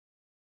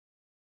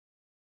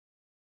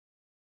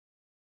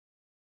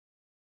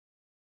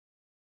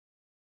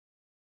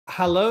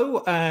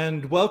Hello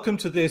and welcome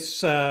to this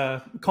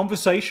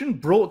conversation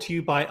brought to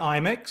you by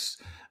IMEX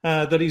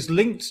that is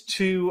linked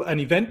to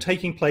an event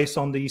taking place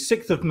on the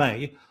 6th of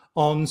May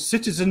on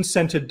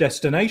citizen-centred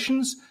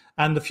destinations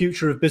and the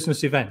future of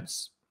business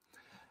events.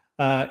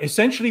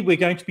 Essentially, we're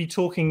going to be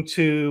talking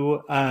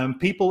to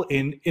people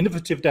in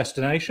innovative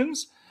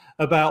destinations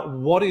about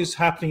what is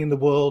happening in the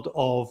world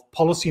of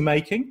policy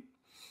making,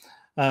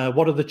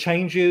 what are the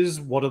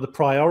changes, what are the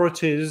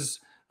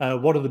priorities,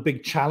 what are the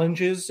big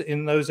challenges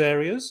in those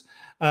areas,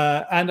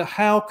 and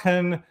how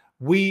can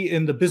we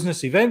in the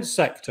business events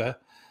sector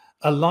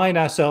align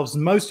ourselves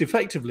most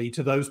effectively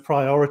to those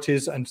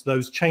priorities and to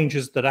those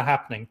changes that are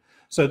happening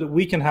so that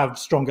we can have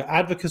stronger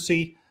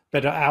advocacy,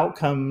 better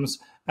outcomes,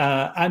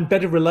 and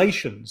better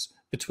relations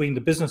between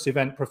the business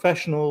event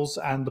professionals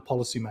and the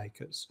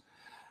policymakers.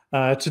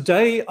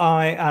 Today,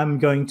 I am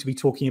going to be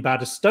talking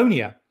about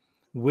Estonia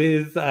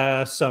with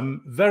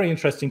some very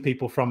interesting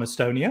people from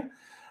Estonia.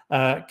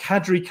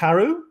 Kadri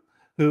Karu,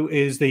 who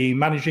is the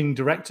Managing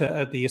Director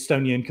at the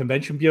Estonian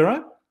Convention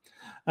Bureau,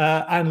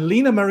 and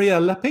Liina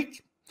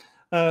Lepik,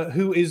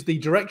 who is the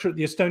Director at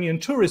the Estonian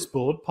Tourist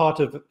Board,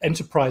 part of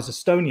Enterprise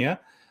Estonia,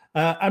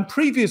 and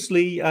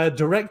previously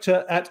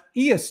Director at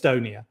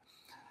Estonia.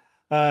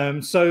 I'd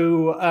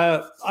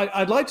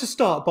like to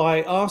start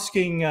by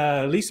asking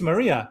Liina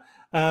Maria,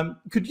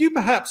 could you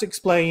perhaps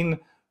explain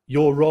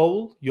your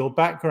role, your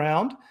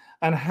background,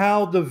 and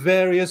how the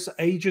various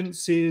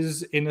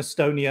agencies in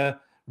Estonia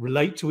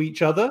relate to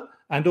each other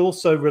and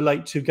also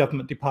relate to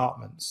government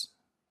departments?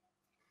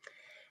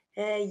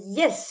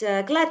 Yes,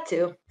 glad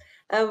to.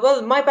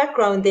 Well, my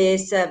background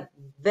is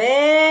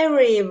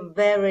very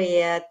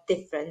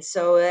different.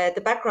 So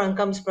the background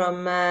comes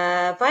from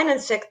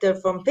finance sector,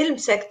 from film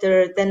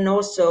sector, then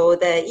also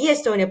the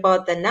Estonia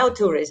part, and now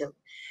tourism.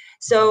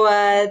 So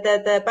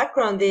the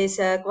background is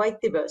quite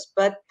diverse,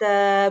 but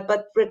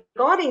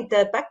regarding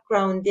the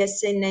background,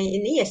 yes, in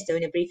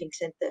Estonia Briefing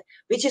Center,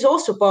 which is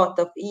also part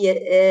of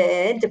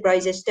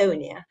Enterprise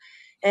Estonia.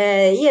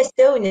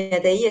 Estonia,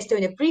 the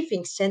Estonia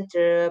Briefing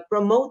Center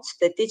promotes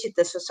the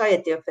digital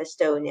society of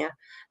Estonia.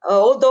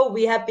 Although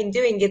we have been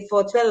doing it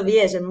for 12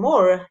 years and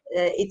more,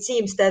 it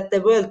seems that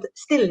the world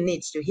still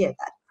needs to hear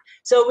that.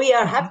 So we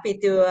are happy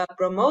to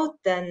promote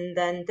and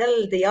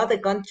tell the other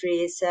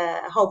countries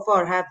how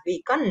far have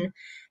we gone.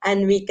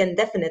 And we can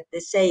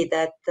definitely say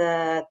that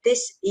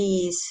this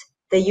is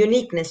the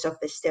uniqueness of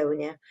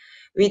Estonia.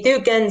 We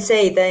can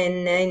say that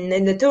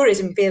in the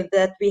tourism field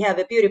that we have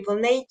a beautiful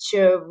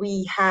nature,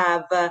 we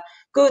have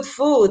good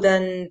food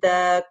and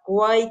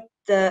quite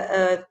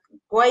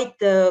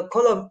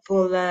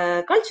colorful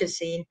culture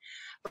scene.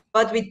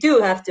 But we do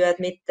have to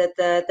admit that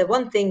the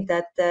one thing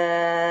that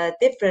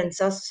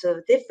differentiates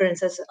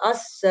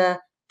us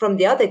from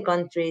the other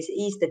countries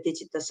is the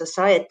digital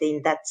society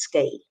in that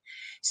scale.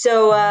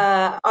 So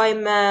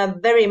I'm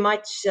very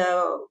much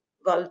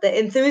the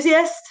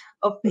enthusiast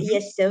of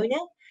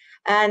Estonia.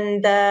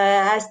 And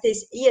as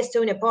this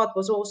Estonia part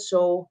was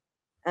also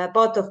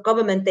part of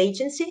government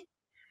agency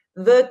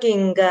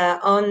working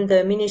on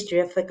the Ministry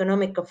of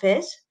Economic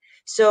Affairs.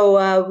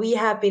 So we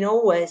have been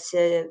always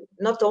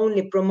not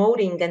only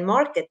promoting and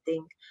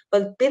marketing,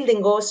 but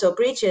building also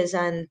bridges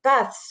and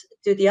paths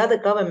to the other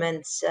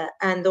governments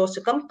and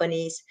also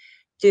companies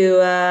to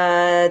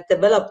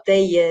develop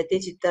their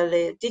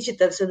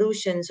digital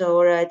solutions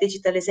or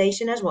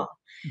digitalization as well.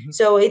 Mm-hmm.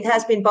 So it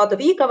has been part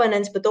of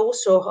e-governance, but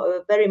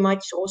also very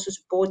much also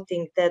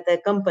supporting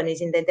the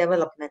companies in their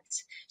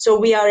developments. So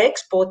we are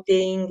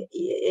exporting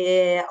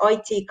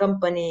IT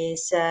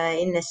companies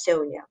in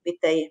Estonia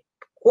with a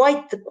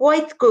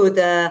quite good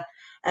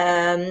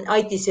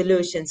IT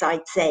solutions,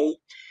 I'd say,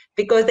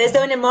 because the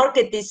Estonian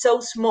market is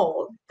so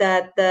small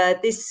that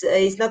this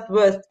is not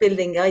worth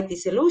building IT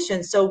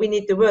solutions. So we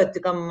need the world to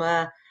come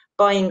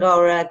buying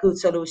our good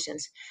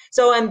solutions.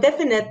 So I'm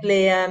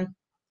definitely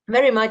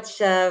very much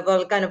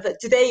kind of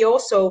today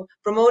also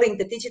promoting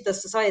the digital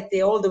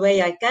society all the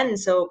way I can.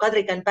 So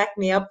Kadri can back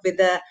me up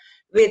with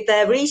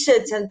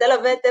research and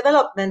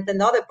development and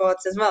other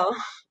parts as well.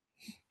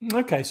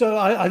 Okay, so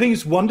I think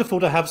it's wonderful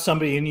to have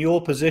somebody in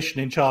your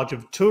position in charge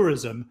of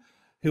tourism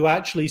who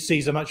actually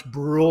sees a much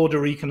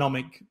broader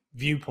economic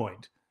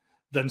viewpoint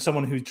than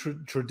someone who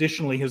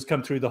traditionally has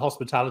come through the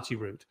hospitality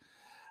route.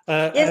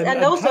 Yes,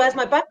 and also as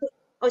my background.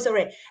 Oh,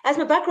 sorry. As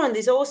my background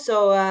is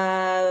also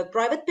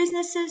private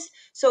businesses,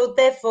 so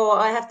therefore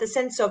I have the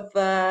sense of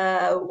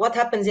what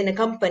happens in a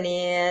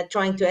company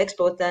trying to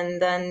export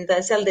and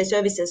sell their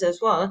services as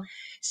well.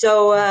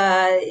 So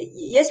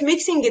yes,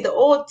 mixing it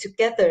all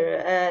together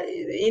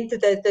into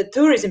the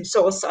tourism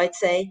source, I'd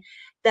say,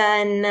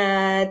 then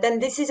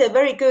this is a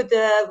very good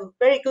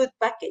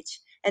package.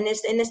 And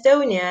it's in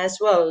Estonia as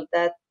well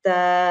that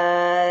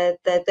the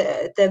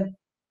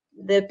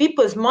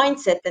people's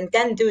mindset and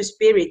can-do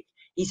spirit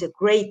is a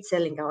great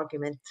selling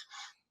argument.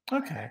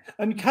 Okay.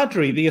 And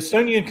Kadri, the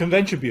Estonian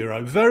Convention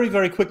Bureau,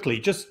 very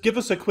quickly, just give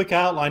us a quick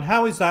outline.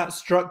 How is that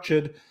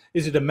structured?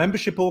 Is it a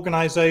membership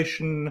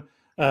organization,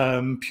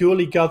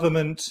 purely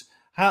government?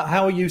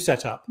 How are you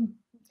set up?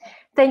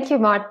 Thank you,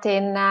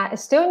 Martin.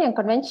 Estonian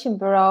Convention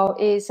Bureau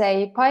is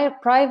a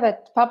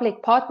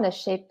private-public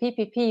partnership,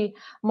 PPP,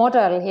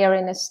 model here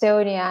in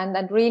Estonia,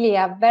 and really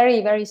a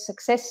very, very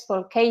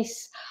successful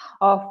case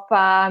of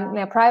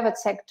private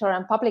sector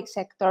and public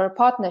sector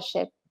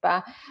partnership.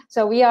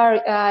 So we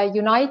are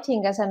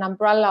uniting as an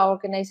umbrella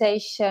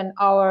organization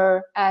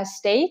our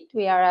state.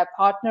 We are a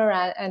partner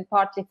and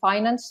partly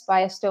financed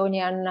by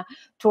Estonian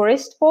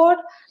Tourist Board.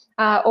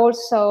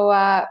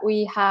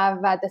 We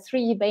have the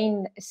three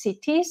main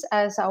cities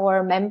as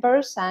our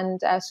members and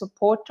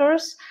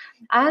supporters,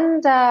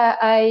 and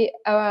a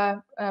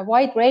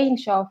wide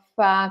range of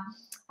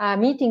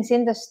meetings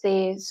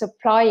industry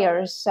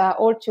suppliers,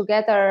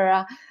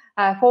 altogether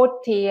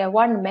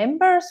 41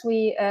 members.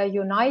 We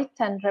unite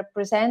and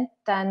represent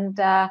and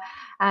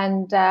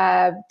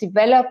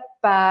develop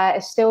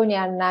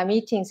Estonian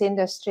meetings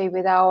industry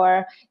with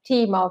our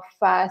team of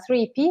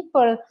 3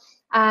 people.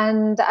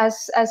 And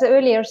as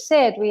earlier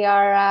said, we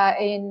are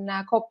in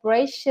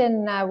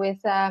cooperation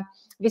with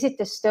Visit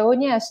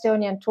Estonia,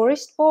 Estonian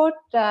Tourist Board,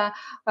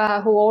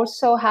 who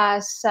also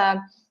has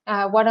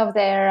one of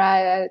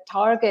their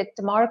target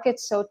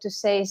markets, so to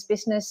say, is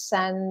business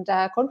and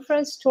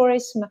conference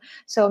tourism.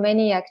 So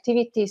many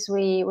activities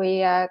we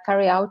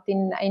carry out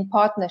in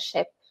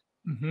partnership.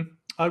 Mm-hmm.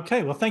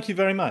 Okay, well, thank you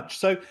very much.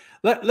 So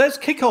let's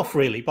kick off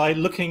really by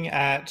looking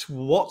at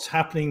what's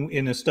happening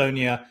in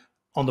Estonia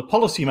on the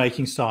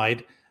policymaking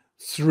side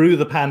through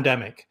the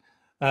pandemic.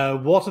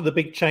 What are the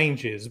big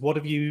changes? What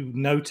have you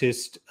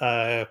noticed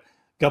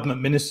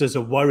government ministers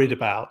are worried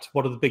about?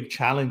 What are the big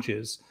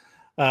challenges?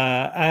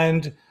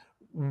 And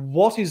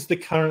what is the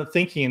current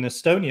thinking in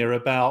Estonia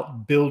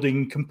about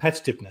building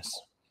competitiveness?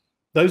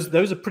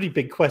 Those are pretty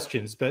big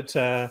questions, but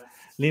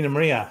Liina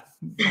Maria,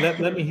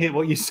 let me hear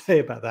what you say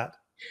about that.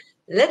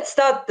 Let's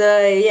start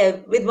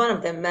with one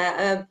of them.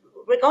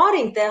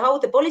 Regarding how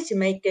the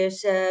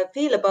policymakers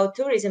feel about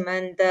tourism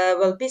and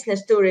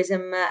business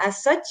tourism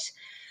as such,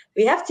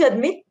 we have to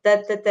admit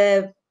that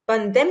the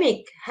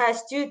pandemic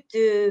has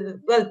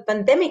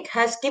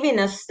given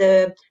us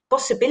the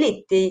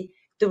possibility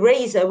to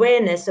raise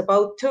awareness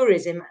about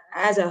tourism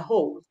as a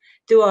whole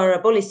to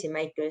our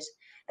policymakers.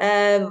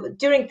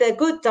 During the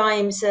good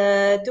times,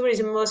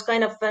 tourism was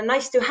kind of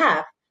nice to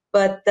have,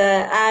 but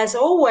as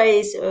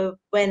always,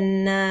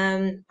 when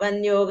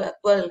you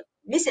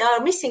are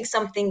missing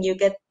something, you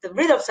get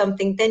rid of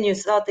something, then you're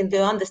starting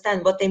to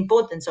understand what the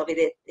importance of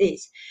it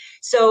is.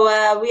 So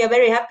we are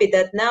very happy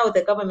that now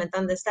the government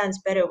understands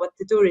better what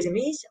the tourism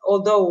is,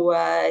 although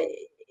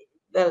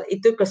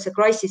it took us a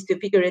crisis to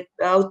figure it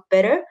out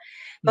better.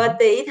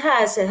 But it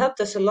has helped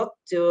us a lot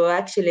to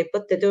actually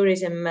put the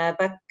tourism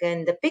back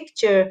in the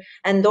picture,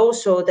 and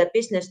also the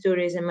business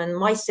tourism and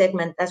my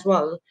segment as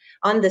well,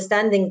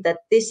 understanding that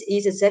this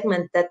is a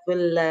segment that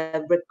will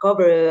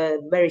recover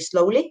very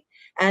slowly,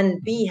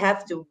 and we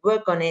have to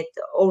work on it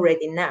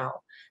already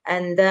now.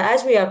 And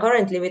as we are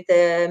currently with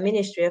the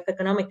Ministry of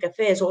Economic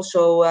Affairs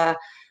also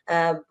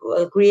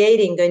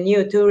creating a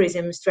new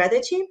tourism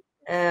strategy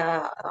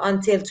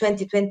until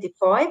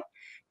 2025,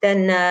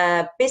 then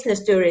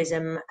business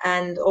tourism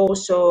and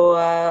also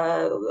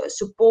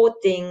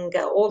supporting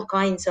all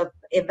kinds of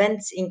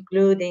events,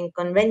 including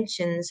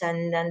conventions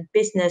and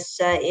business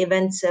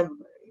events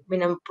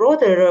in a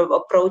broader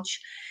approach,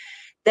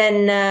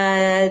 then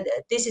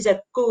this is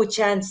a good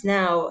chance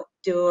now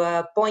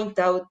to point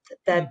out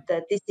that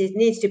this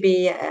needs to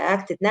be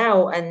acted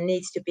now and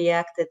needs to be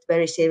acted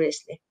very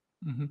seriously.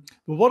 Mm-hmm.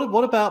 Well,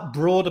 what about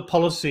broader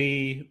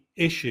policy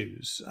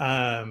issues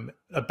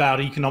about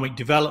economic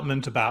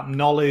development, about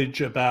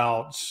knowledge,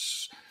 about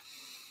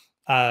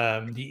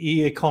the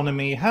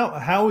e-economy?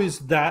 How is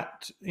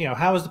that?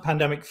 How has the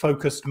pandemic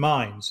focused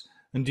minds?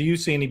 And do you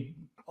see any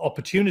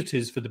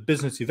opportunities for the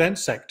business event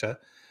sector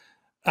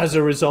as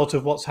a result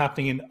of what's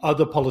happening in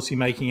other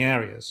policy-making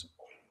areas?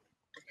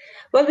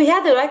 Well, we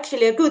had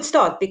actually a good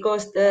start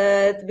because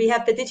we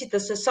have the digital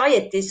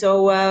society.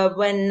 So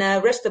when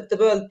rest of the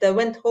world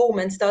went home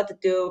and started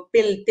to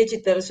build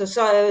digital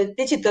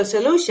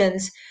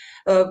solutions,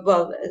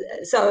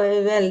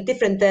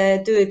 different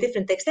to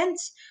different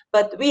extents,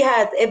 but we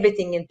had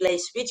everything in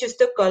place. We just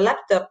took our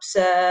laptops,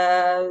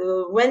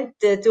 went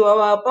to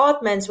our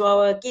apartments where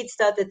our kids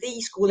started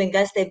e-schooling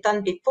as they've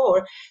done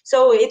before.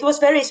 So it was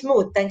very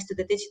smooth thanks to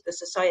the digital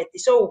society.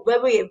 So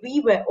we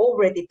were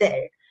already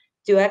there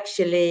to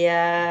actually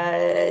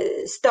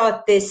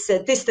start this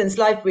distance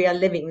life we are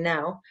living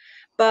now.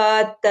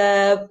 But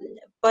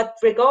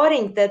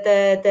regarding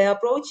the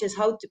approaches,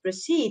 how to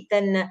proceed,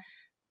 then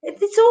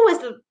it's always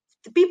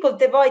the people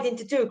divide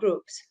into 2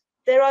 groups.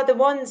 There are the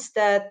ones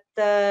that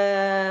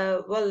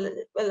are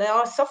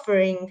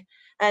suffering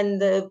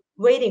and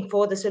waiting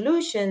for the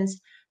solutions,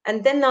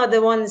 and then are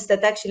the ones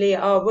that actually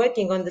are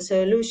working on the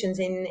solutions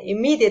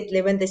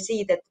immediately when they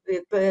see that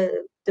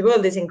the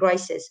world is in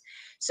crisis.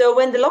 So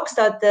when the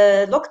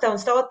lockdown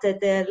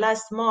started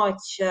last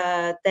March,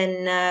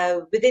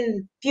 then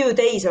within few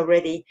days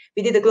already,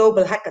 we did a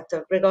global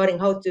hackathon regarding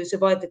how to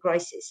survive the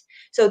crisis.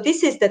 So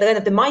this is the kind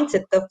of the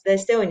mindset of the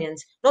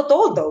Estonians, not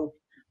all though,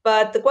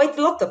 but quite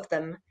a lot of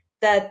them,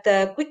 that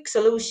quick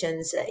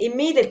solutions.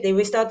 Immediately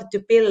we started to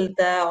build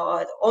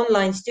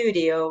online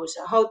studios,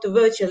 how to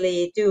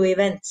virtually do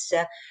events,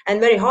 and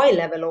very high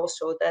level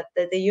also, that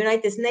the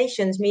United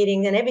Nations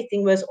meeting and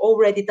everything was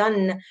already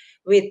done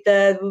with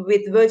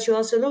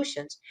virtual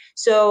solutions.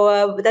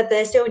 So that the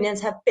Estonians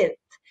have built.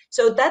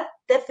 So that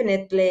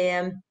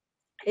definitely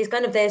is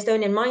kind of the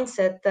Estonian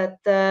mindset that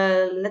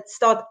let's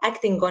start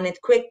acting on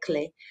it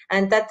quickly.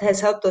 And that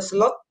has helped us a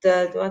lot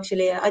to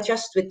actually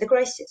adjust with the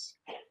crisis.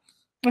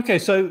 Okay,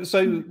 so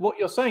what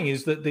you're saying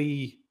is that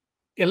the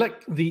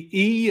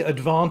E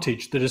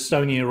advantage that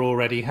Estonia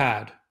already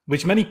had,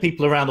 which many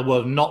people around the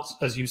world, not,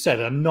 as you said,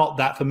 are not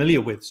that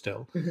familiar with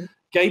still,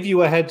 gave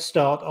you a head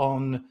start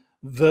on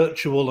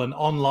virtual and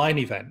online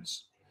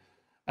events.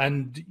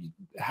 And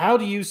how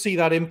do you see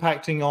that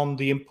impacting on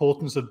the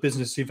importance of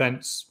business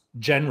events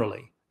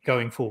generally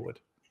going forward?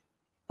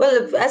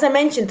 Well, as I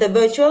mentioned, the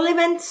virtual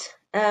events,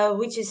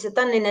 which is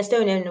done in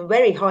Estonia on a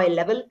very high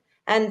level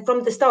and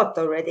from the start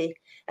already.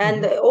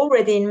 And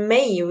already in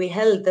May, we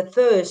held the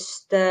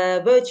first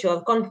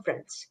virtual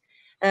conference,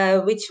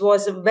 which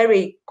was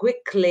very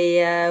quickly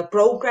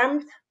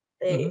programmed.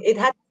 It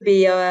had to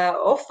be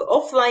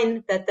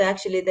offline, that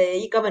actually the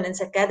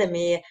e-governance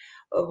academy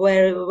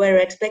were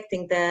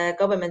expecting the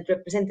government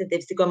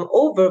representatives to come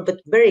over,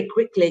 but very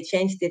quickly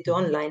changed it to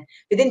online.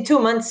 Within 2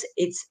 months,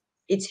 it's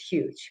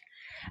huge.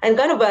 And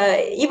kind of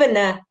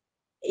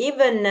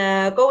even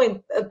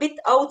going a bit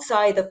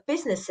outside of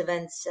business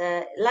events,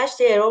 last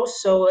year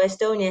also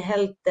Estonia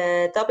held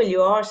the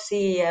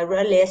WRC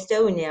Rally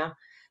Estonia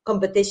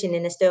competition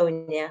in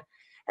Estonia.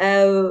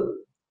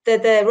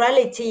 The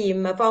rally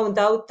team found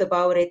out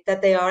about it,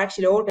 that they are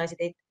actually organizing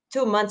it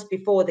 2 months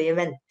before the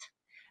event.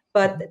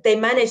 But they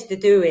managed to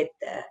do it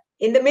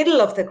in the middle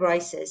of the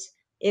crisis,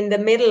 in the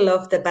middle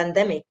of the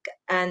pandemic,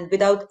 and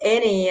without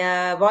any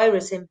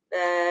virus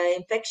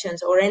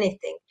infections or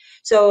anything.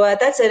 So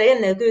that's a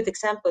really good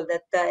example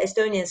that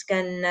Estonians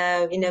can,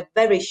 in a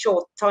very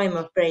short time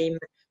frame,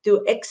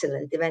 do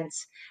excellent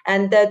events.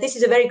 And this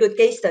is a very good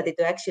case study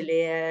to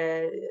actually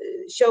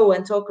show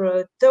and talk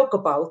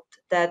about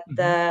that,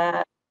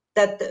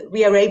 that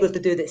we are able to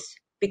do this,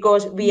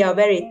 because we are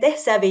very tech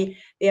savvy,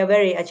 we are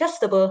very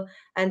adjustable,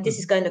 and this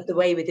is kind of the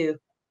way we do.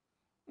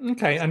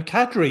 Okay, and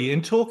Kadri,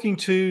 in talking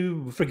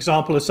to, for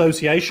example,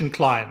 association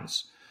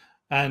clients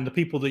and the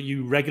people that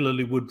you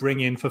regularly would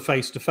bring in for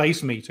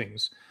face-to-face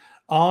meetings,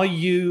 are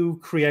you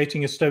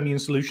creating Estonian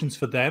solutions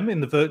for them in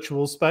the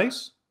virtual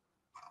space?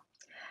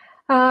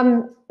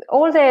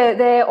 All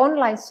the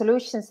online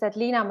solutions that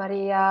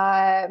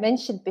Liina-Maria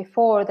mentioned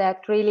before,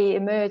 that really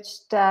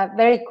emerged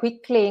very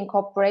quickly in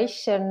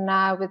cooperation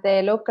with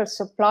the local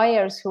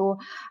suppliers who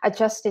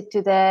adjusted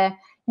to the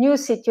new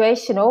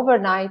situation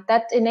overnight,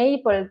 that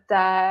enabled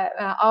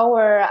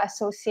our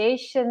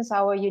associations,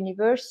 our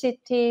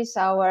universities,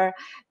 our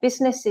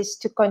businesses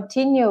to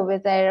continue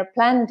with their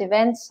planned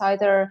events,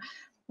 either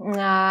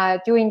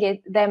doing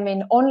them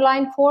in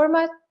online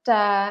format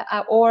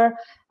or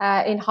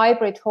in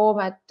hybrid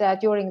format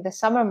during the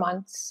summer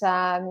months,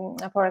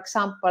 for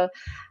example.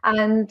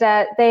 And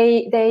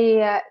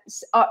they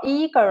are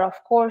eager, of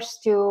course,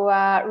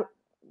 to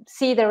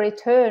see the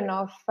return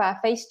of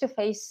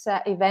face-to-face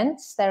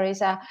events. There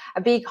is a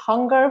big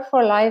hunger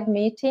for live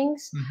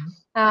meetings.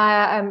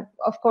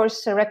 Of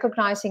course,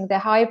 recognizing the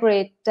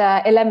hybrid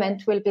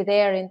element will be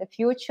there in the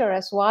future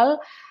as well.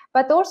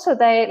 But also,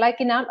 they,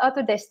 like in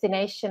other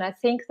destinations, I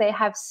think they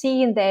have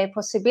seen the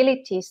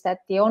possibilities that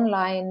the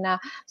online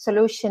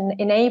solution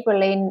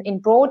enable in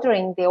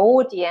broadening the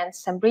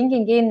audience and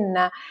bringing in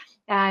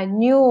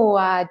new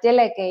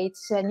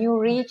delegates, new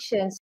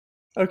regions.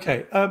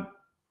 Okay.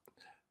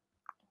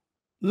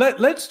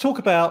 Let's talk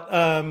about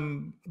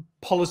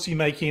policy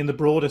making in the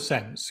broader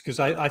sense, because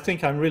I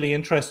think I'm really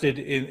interested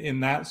in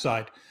that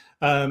side.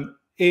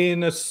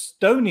 In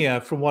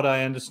Estonia, from what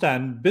I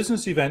understand,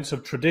 business events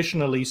have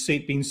traditionally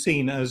been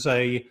seen as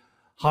a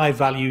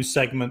high-value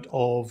segment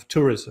of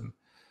tourism.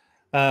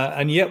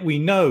 And yet we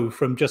know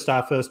from just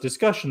our first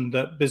discussion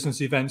that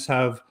business events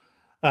have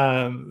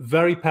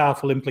very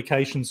powerful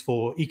implications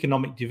for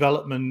economic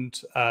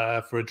development,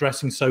 for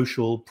addressing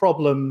social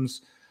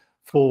problems,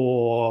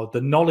 for the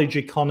knowledge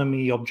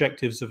economy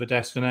objectives of a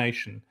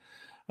destination.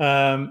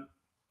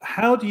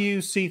 How do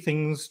you see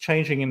things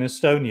changing in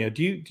Estonia?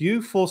 Do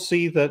you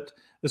foresee that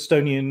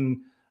Estonian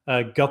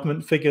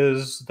government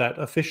figures, that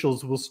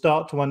officials will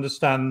start to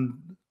understand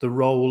the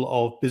role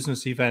of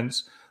business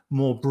events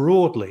more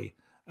broadly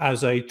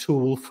as a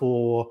tool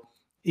for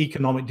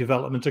economic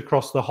development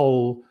across the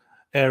whole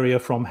area,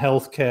 from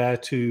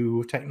healthcare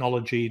to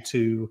technology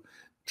to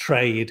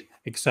trade,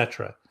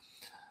 etc.?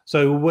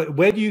 So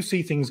where do you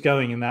see things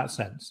going in that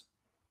sense?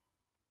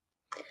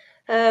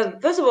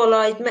 First of all,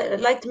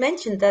 I'd like to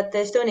mention that the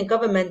Estonian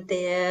government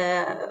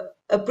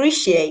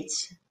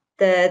appreciates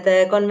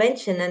the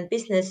convention and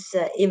business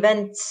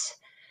events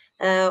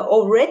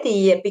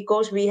already,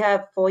 because we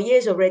have for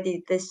years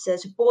already this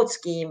support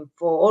scheme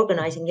for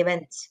organizing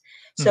events.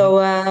 So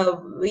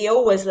we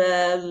always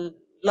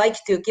like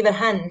to give a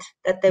hand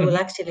that they will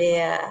actually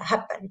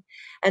happen.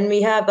 And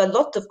we have a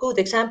lot of good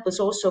examples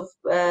also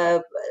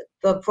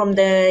from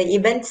the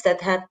events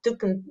that have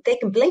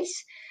taken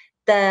place,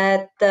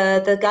 that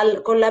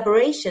the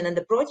collaboration and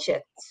the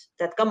projects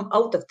that come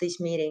out of these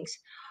meetings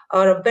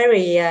are a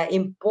very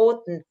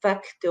important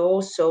fact to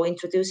also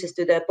introduce us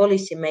to the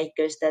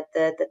policymakers that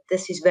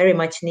this is very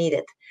much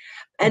needed.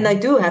 And I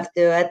do have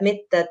to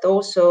admit that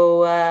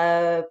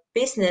also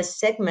business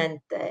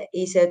segment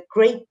is a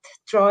great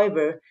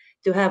driver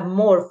to have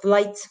more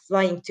flights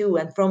flying to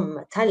and from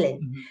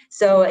Tallinn.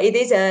 So it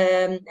is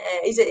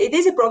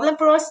a problem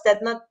for us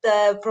that not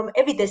from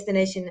every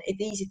destination it's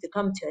easy to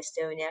come to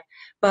Estonia,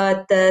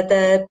 but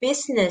the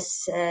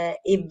business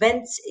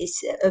events is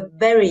a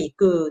very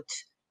good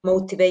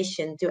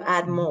motivation to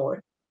add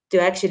more, to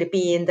actually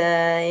be in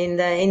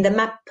the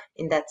map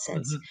in that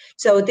sense.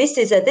 So this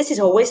is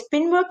always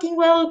been working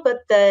well, but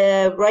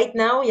right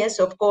now, yes,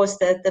 of course,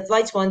 the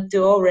flights want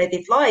to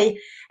already fly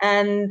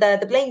and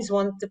the planes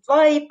want to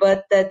fly,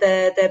 but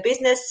the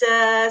business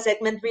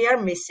segment we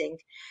are missing.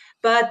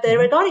 But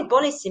regarding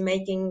policy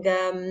making,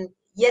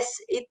 yes,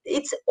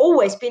 it's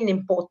always been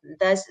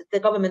important, as the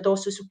government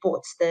also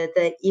supports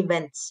the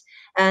events.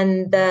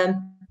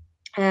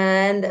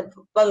 And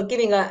well,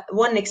 giving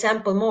one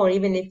example more,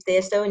 even if the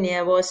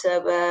Estonia was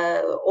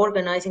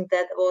organizing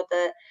that, or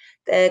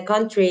the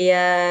country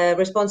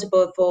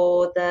responsible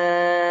for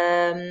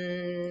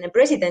the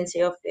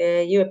presidency of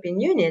the European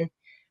Union,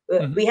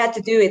 we had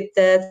to do it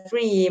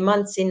 3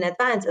 months in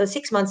advance or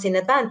 6 months in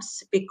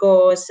advance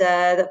because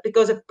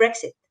of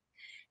Brexit.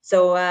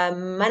 So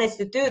managed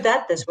to do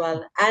that as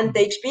well. And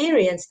the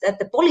experience that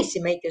the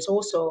policymakers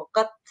also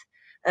got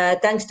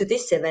thanks to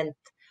this event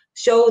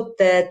showed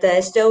that the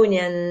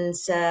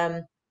Estonians'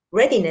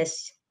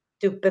 readiness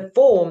to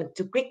perform,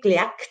 to quickly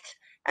act,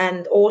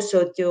 and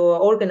also to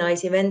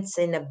organize events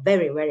in a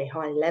very, very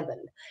high level.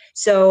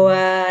 So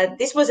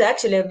this was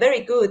actually a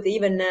very good,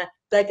 even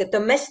like a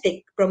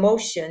domestic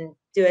promotion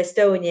to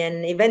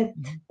Estonian event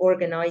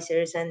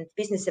organizers and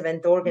business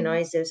event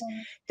organizers,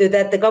 so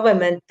that the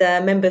government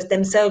members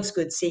themselves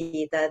could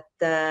see that,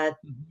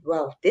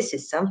 well, this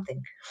is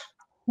something.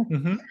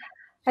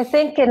 I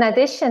think in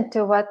addition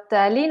to what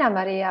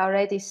Liina-Maria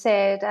already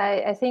said,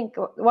 I think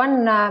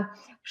one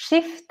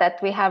shift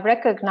that we have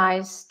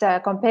recognized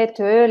compared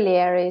to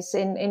earlier is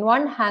in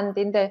one hand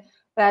in the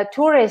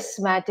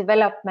tourism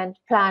development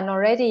plan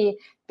already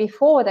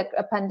before the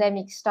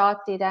pandemic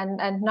started,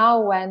 and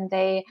now when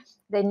the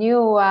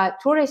new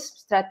tourism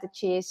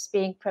strategy is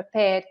being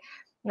prepared,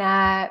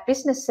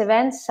 business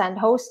events and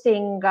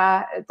hosting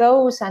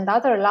those and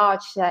other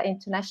large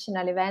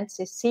international events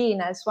is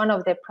seen as one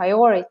of the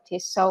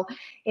priorities. So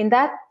in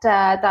that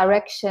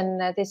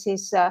direction, this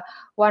is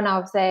one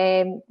of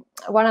the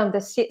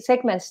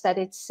segments that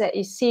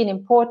is seen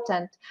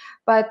important.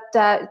 But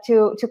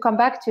to come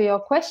back to your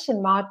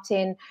question,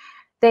 Martin,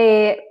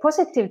 the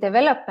positive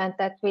development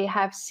that we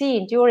have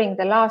seen during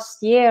the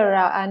last year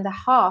and a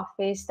half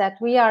is that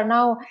we are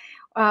now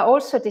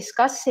also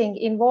discussing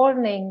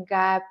involving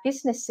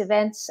business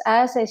events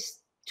as a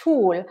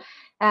tool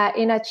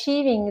in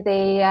achieving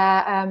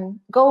the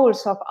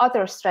goals of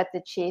other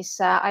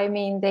strategies. I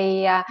mean,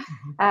 the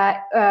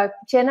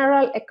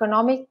general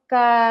economic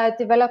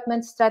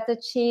development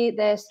strategy,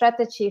 the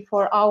strategy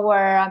for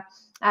our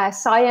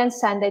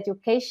science and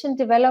education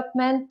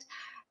development,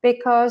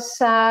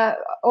 because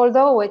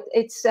although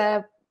it's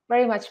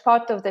very much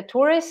part of the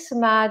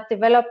tourism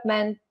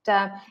development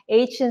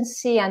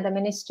agency and the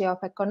Ministry of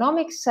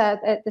Economics,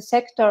 the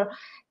sector,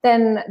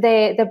 then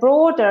the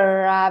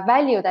broader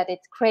value that it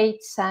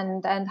creates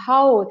and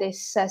how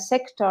this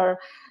sector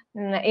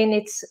in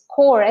its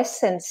core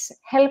essence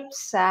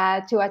helps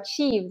to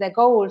achieve the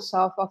goals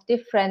of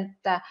different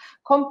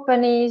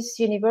companies,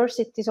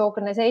 universities,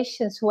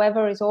 organizations,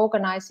 whoever is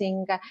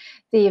organizing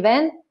the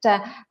event,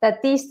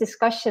 that these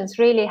discussions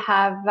really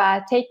have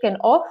taken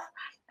off.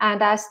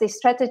 And as the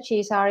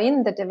strategies are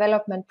in the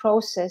development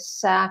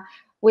process,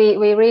 we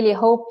really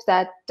hope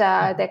that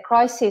the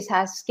crisis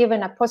has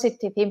given a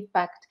positive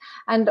impact.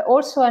 And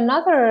also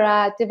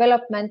another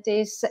development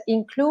is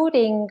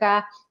including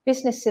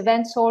business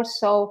events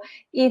also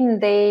in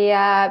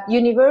the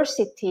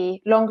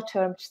university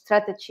long-term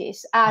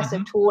strategies as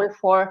a tool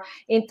for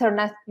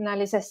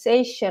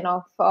internationalization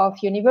of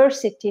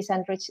universities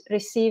and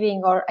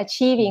receiving or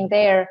achieving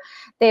their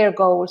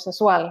goals as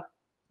well.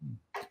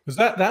 Because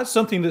that's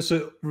something that's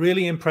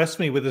really impressed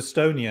me with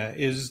Estonia,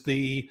 is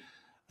the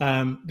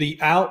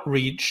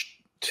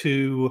outreach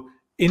to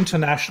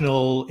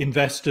international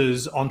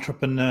investors,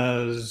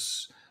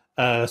 entrepreneurs,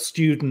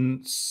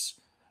 students,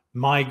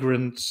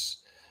 migrants,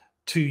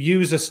 to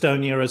use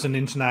Estonia as an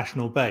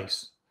international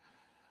base.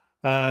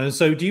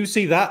 So do you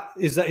see that?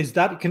 Is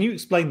that? Can you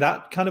explain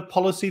that kind of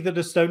policy that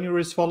Estonia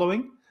is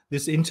following,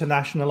 this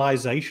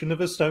internationalization of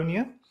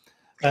Estonia,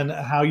 and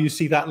how you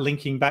see that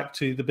linking back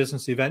to the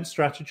business event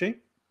strategy?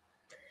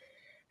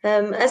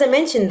 As I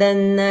mentioned,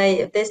 then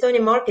the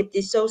Estonian market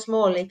is so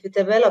small. If you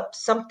develop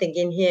something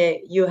in here,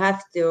 you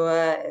have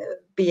to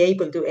be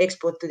able to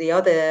export to the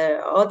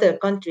other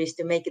countries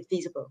to make it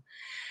feasible.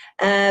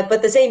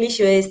 But the same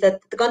issue is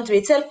that the country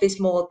itself is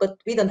small, but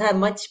we don't have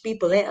much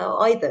people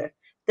either.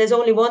 There's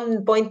only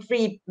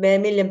 1.3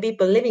 million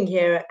people living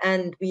here,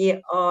 and we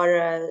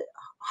are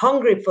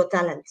hungry for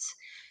talents.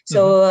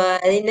 So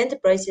in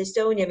Enterprise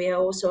Estonia, we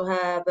also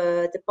have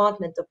a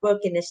Department of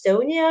Work in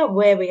Estonia,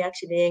 where we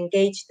actually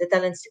engage the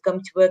talents to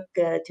come to work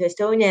to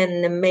Estonia,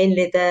 and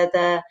mainly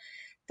the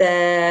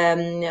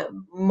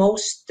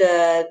most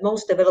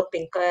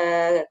developing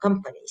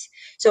companies.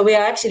 So we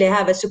actually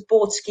have a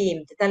support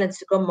scheme, the talents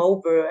to come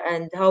over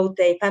and how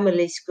their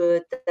families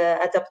could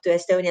adapt to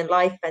Estonian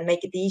life and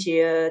make it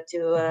easier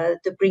to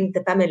bring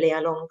the family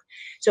along.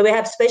 So we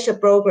have special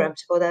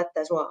programs for that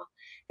as well.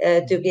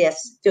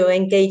 To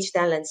engage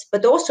talents,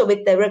 but also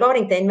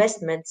regarding the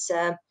investments,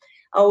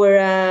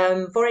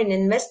 our foreign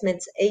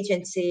investments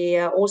agency,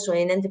 also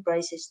in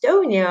Enterprise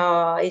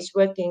Estonia, is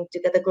working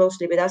together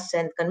closely with us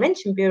and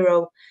Convention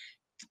Bureau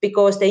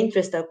because the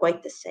interests are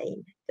quite the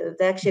same.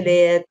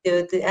 Actually,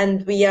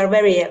 and we are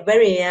very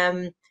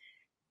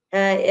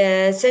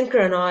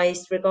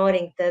synchronized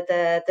regarding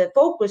the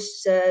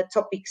focus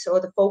topics or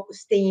the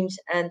focus themes,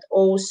 and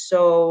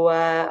also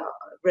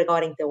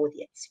regarding the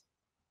audience.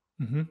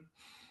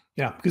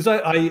 Yeah, because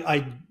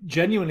I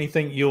genuinely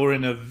think you're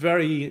in a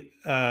very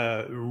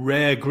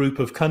rare group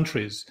of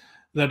countries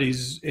that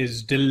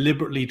is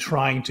deliberately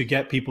trying to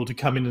get people to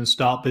come in and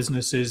start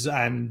businesses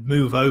and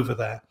move over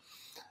there,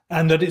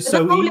 and that it's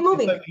so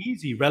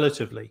easy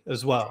relatively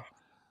as well.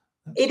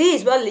 It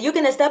is. Well, you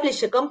can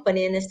establish a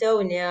company in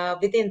Estonia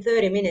within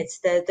 30 minutes.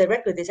 The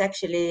record is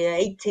actually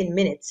 18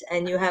 minutes,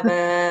 and you have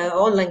an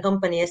online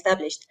company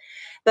established.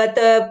 But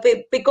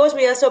because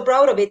we are so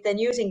proud of it and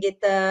using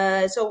it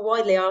so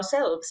widely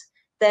ourselves,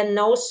 then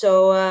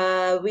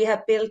also we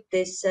have built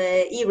this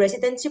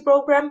e-residency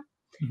program,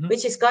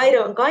 which is kind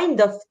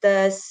of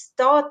the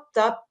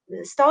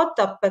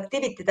startup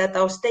activity that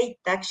our state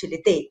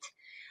actually did.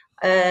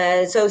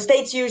 So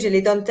states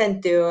usually don't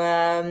tend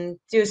to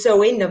do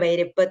so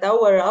innovative, but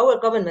our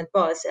government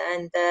was,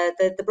 and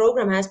the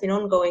program has been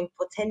ongoing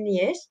for 10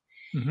 years.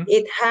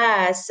 It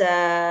has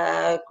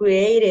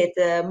created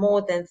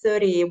more than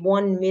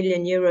 31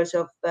 million euros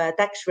of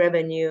tax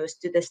revenues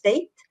to the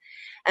state.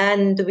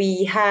 And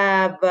we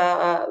have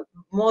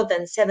more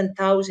than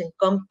 7,000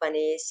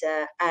 companies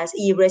as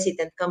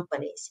e-resident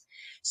companies.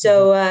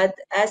 So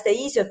as the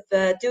ease of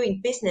doing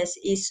business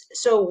is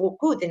so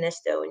good in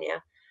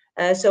Estonia,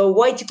 so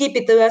why to keep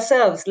it to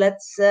ourselves?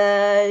 Let's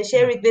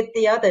share it with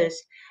the others.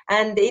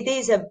 And it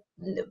is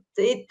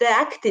the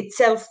act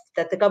itself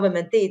that the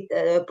government did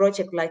a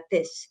project like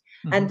this,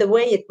 and the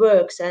way it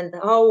works and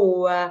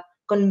how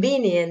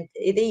convenient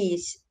it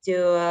is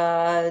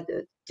to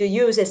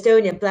use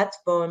Estonian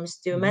platforms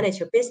to manage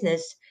your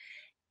business.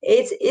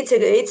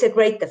 It's a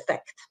great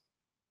effect.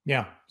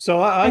 Yeah,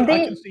 so I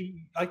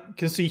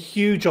can see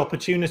huge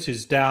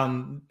opportunities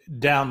down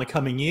the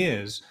coming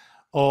years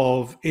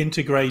of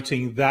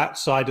integrating that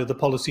side of the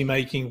policy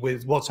making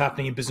with what's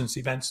happening in business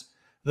events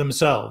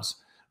themselves,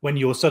 when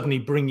you're suddenly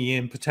bringing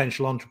in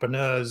potential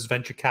entrepreneurs,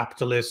 venture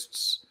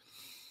capitalists,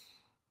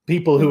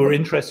 people who are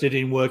interested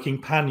in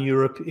working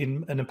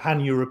in a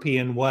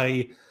pan-European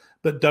way,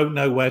 but don't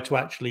know where to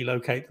actually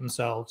locate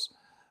themselves.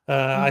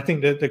 I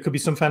think that there could be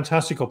some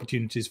fantastic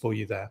opportunities for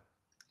you there.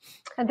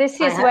 And this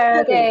is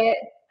where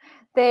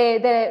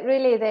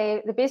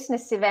the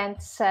business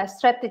events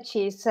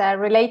strategies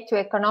relate to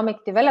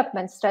economic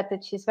development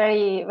strategies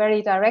very,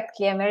 very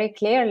directly and very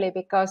clearly,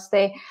 because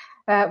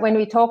when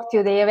we talk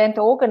to the event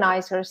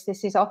organizers,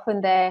 this is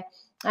often the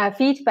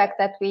feedback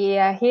that we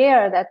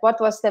hear, that what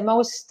was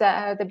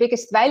the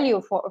biggest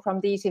value from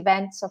these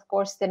events. Of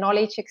course, the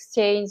knowledge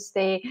exchange,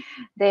 the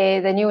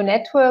new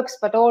networks,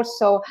 but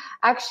also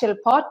actual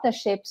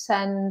partnerships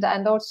and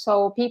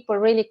also people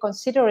really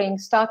considering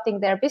starting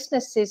their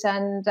businesses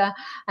and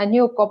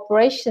new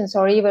corporations,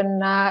 or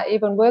even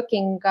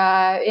working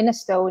in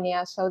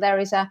Estonia. So there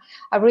is a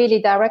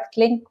really direct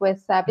link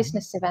with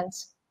business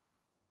events.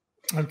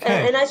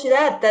 Okay. And I should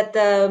add that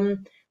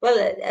well,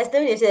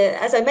 Estonia is,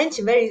 as I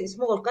mentioned, very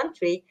small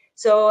country.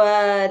 So,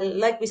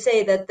 like we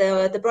say, that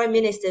the prime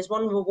minister is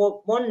one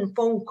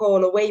phone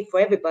call away for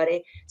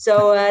everybody.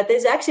 So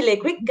there's actually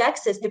quick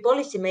access to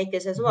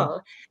policymakers as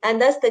well.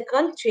 And as the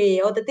country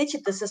or the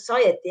digital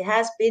society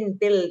has been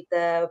built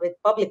with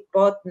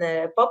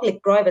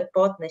public-private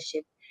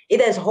partnership, it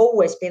has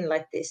always been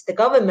like this. The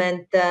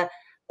government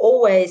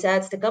always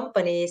adds the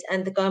companies,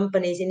 and the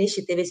company's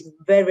initiative is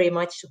very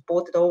much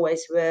supported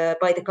always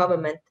by the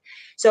government.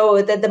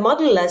 So the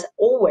model has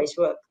always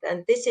worked,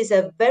 and this is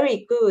a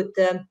very good,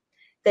 the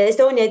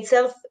Estonia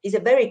itself is a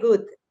very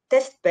good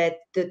test bed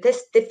to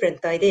test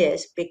different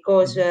ideas,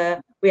 because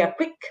we are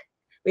quick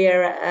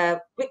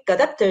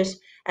adapters,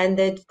 and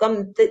it's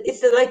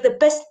like the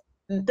best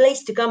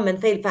place to come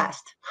and fail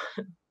fast.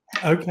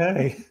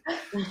 Okay.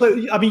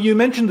 So, I mean, you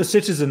mentioned the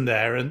citizen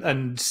there,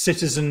 and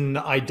citizen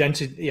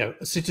identity,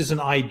 citizen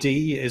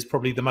ID is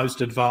probably the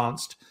most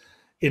advanced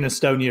in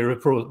Estonia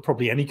of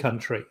probably any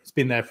country. It's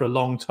been there for a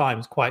long time.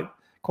 It's quite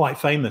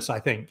famous, I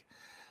think.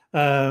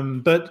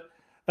 But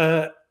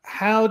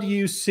how do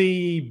you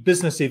see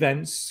business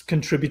events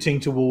contributing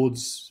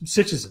towards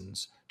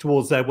citizens,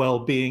 towards their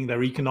well-being,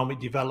 their economic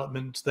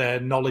development, their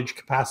knowledge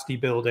capacity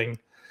building?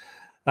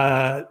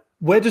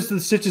 Where does the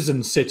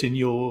citizen sit in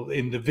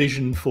the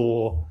vision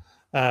for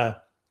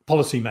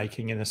policy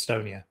making in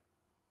Estonia?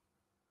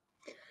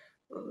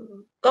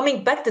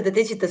 Coming back to the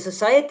digital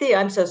society,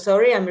 I'm so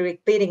sorry, I'm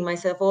repeating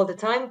myself all the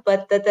time,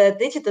 but the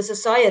digital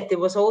society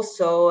was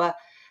also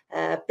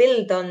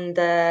built on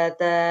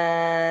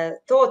the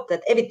thought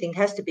that everything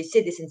has to be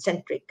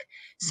citizen-centric.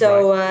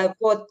 So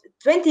for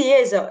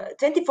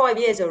 25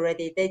 years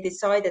already, they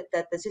decided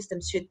that the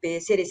systems should be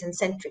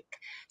citizen-centric.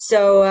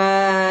 So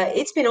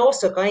it's been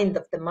also kind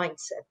of the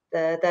mindset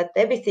that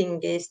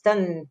everything is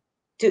done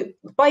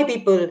by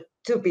people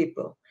to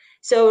people.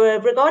 So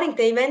regarding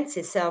the events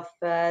itself,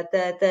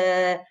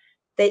 the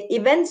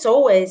events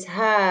always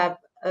have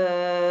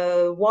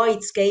a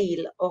wide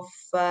scale of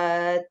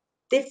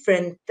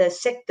different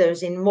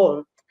sectors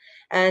involved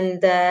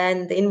and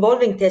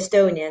involving the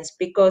Estonians,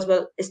 because,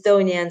 well,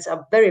 Estonians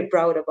are very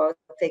proud about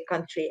their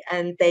country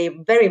and they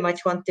very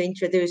much want to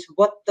introduce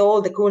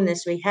all the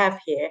coolness we have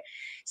here.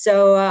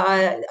 So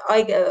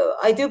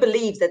I do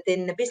believe that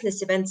in the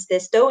business events, the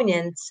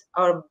Estonians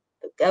are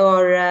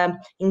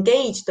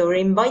engaged or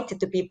invited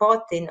to be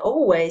part in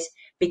always,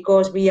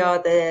 because we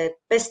are the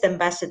best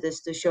ambassadors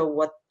to show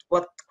what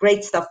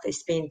great stuff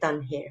is being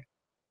done here.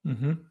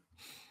 Mm-hmm.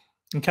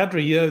 And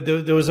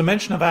Kadri, there was a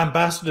mention of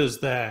ambassadors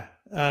there.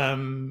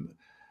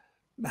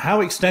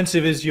 How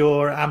extensive is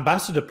your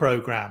ambassador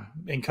program,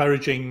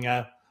 encouraging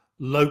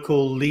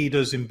local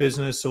leaders in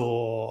business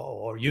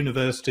or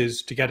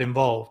universities to get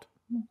involved?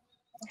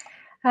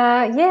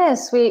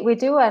 Yes, we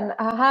do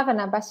have an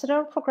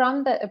ambassador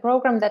program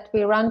that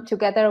we run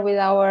together with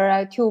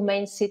our two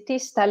main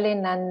cities,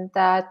 Tallinn and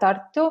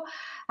Tartu,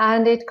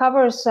 and it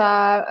covers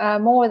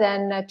more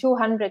than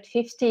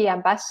 250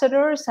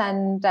 ambassadors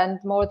and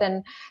more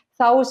than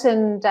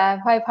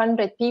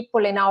 1,500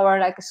 people in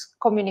our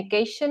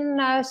communication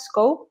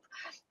scope.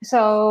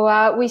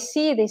 So we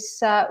see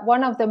this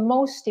one of the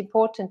most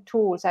important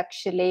tools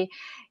actually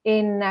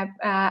in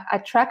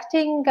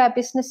attracting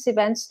business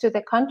events to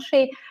the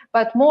country,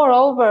 but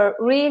moreover,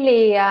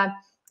 really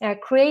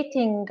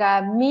creating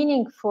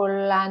meaningful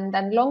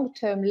and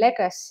long-term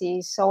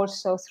legacies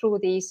also through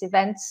these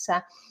events,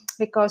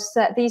 because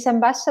these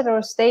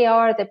ambassadors, they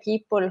are the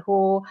people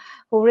who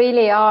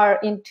really are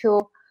into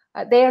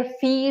their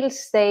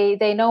fields.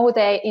 They know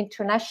the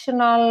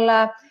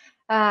international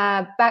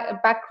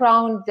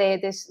background,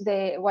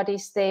 what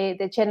is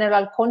the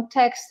general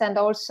context, and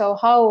also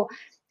how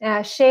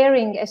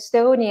sharing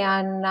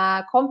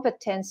Estonian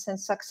competence and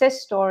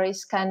success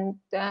stories can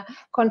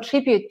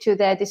contribute to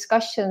the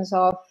discussions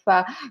of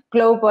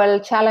global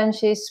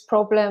challenges,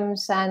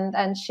 problems,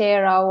 and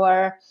share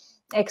our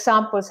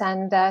examples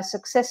and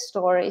success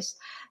stories.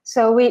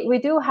 So we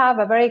do have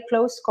a very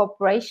close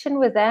cooperation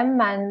with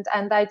them, and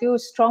I do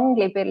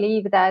strongly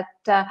believe that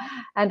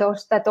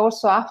that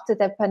also after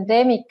the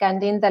pandemic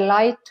and in the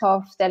light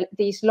of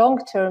these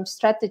long-term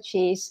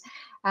strategies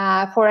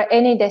for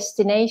any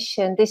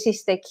destination, this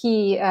is the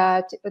key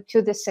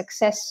to the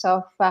success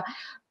of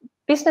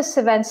business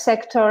event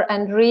sector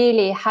and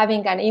really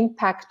having an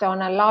impact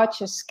on a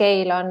larger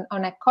scale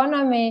on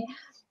economy,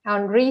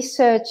 on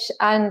research,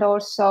 and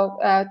also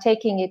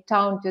taking it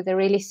down to the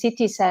really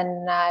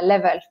citizen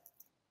level.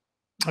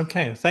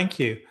 Okay, thank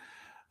you.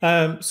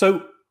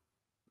 So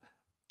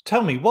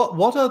tell me,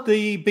 what are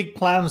the big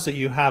plans that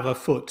you have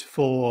afoot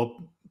for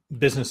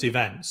business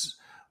events?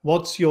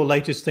 What's your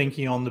latest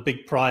thinking on the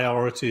big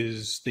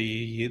priorities,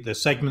 the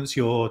segments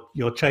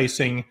you're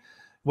chasing,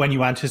 when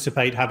you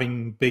anticipate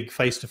having big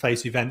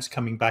face-to-face events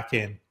coming back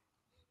in?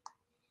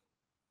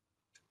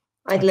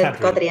 I'd let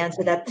Kadri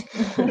answer that.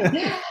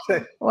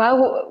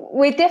 Well,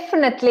 we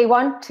definitely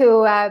want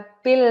to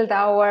build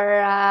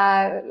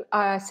our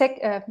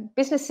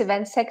business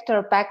event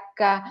sector back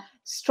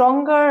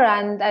stronger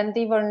and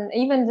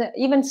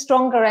even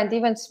stronger and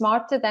even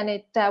smarter than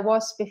it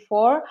was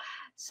before.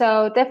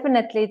 So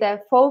definitely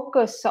the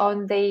focus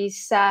on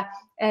these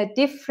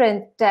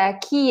different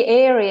key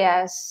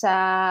areas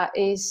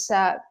is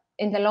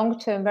in the long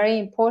term very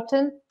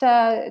important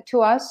to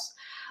us.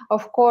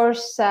 Of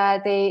course,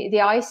 the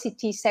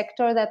ICT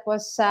sector that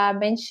was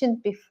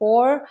mentioned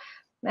before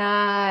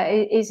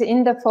is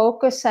in the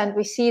focus, and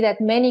we see that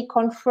many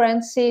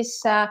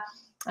conferences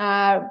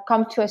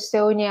come to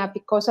Estonia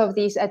because of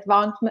these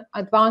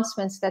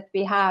advancements that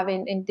we have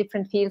in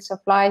different fields of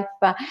life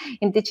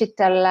in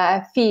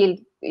digital field.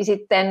 is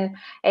it then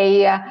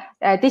a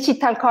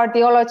digital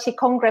cardiology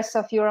Congress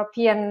of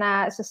European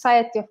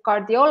Society of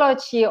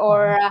Cardiology,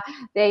 or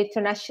the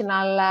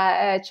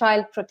International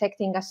Child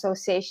Protecting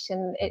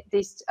Association?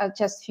 These are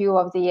just few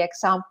of the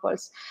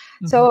examples.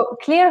 So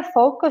clear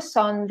focus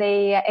on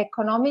the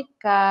economic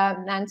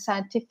and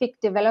scientific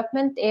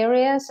development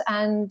areas,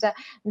 and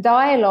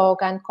dialogue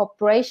and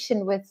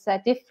cooperation with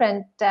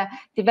different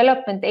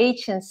development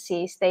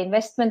agencies, the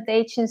investment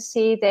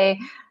agency, the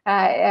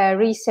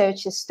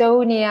Research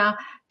Estonia,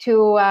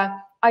 to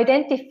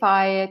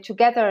identify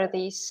together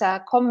these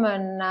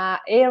common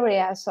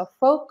areas of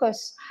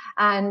focus,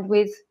 and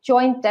with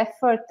joint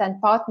effort and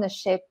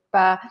partnership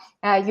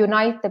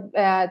unite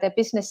the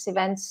business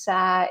events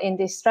in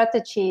these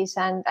strategies,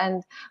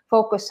 and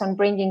focus on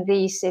bringing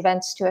these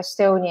events to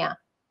Estonia.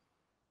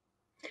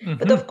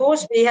 But of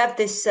course, we have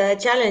this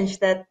challenge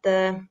that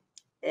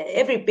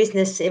every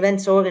business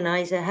events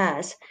organizer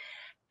has,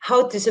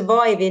 how to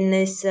survive in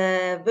this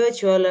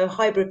virtual or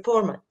hybrid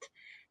format.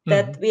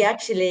 That we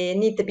actually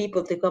need the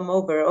people to come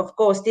over. Of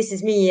course, this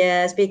is me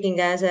speaking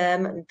as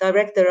a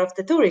director of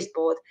the tourist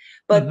board.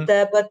 But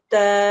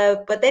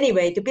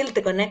anyway, to build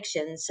the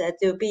connections,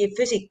 to be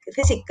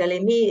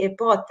physically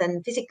part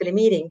and physically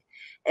meeting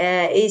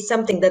is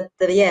something that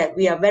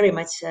we are very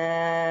much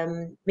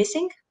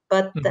missing.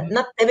 But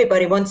not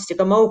everybody wants to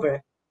come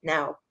over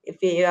now. If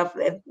we have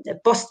a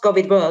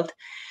post-COVID world.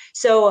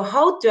 So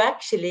how to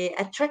actually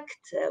attract,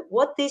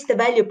 what is the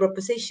value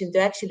proposition to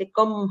actually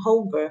come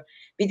over?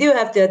 We do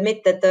have to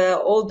admit that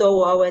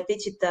although our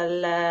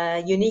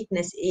digital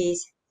uniqueness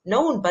is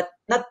known, but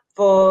not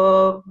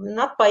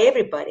by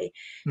everybody.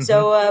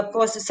 So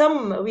for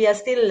some, we are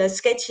still a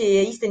sketchy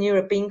Eastern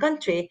European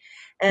country.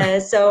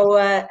 If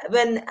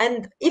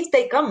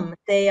they come,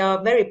 they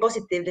are very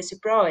positively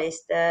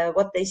surprised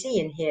what they see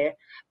in here.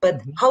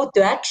 But how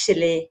to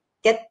actually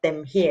get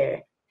them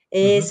here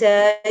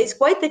is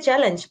quite a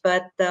challenge,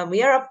 but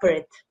we are up for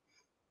it.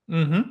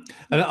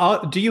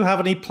 And do you have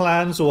any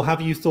plans, or have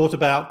you thought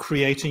about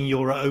creating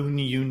your own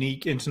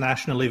unique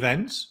international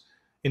events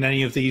in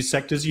any of these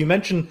sectors? You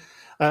mentioned,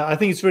 I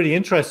think it's really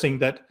interesting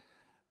that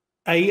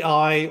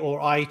AI or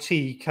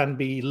IT can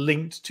be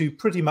linked to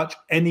pretty much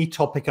any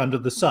topic under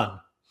the sun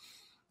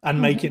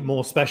and make it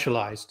more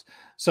specialized.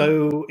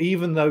 So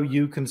even though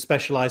you can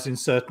specialize in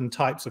certain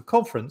types of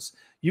conference,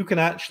 you can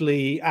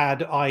actually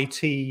add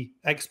IT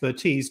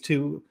expertise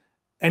to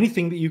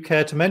anything that you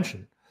care to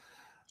mention.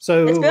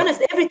 So let's be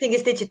honest, everything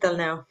is digital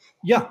now.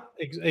 Yeah,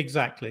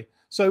 exactly.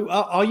 So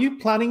are you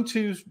planning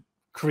to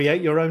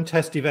create your own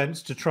test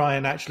events to try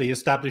and actually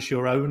establish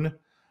your own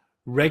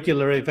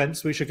regular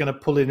events which are going to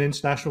pull in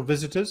international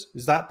visitors?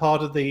 Is that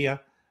part of the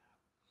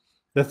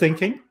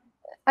thinking?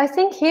 I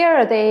think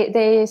here the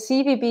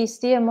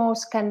CVBs,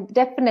 DMOs can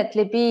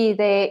definitely be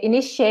the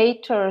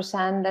initiators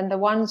and the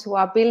ones who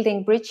are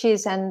building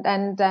bridges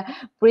and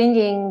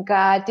bringing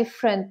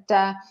different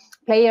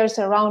players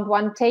around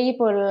one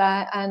table,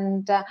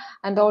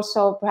 and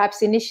also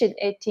perhaps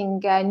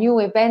initiating new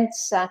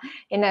events.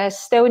 In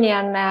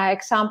Estonian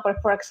example,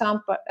 for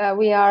example,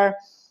 we are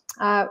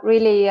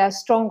really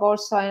strong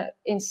also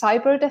in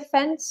cyber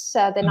defense,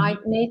 the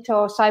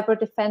NATO Cyber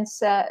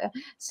Defense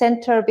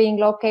Center being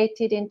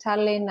located in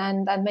Tallinn,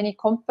 and many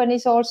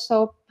companies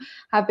also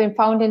have been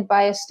founded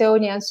by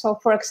Estonia. And so,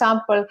 for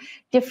example,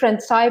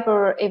 different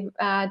cyber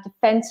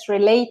defense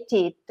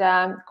related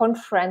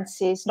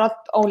conferences, not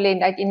only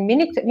like in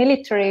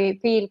military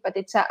field, but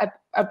it's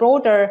a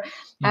broader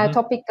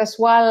topic as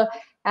well.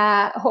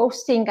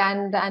 Hosting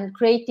and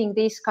creating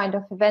these kind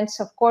of events.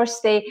 Of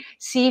course, the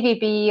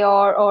CVB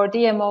or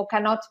DMO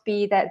cannot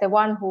be the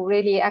one who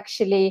really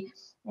actually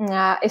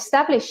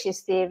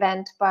establishes the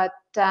event, but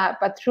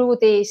through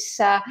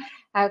these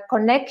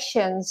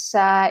connections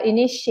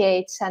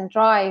initiates and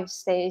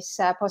drives these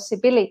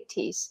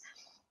possibilities.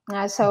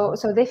 So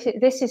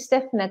this is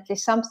definitely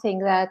something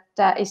that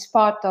is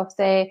part of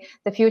the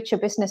future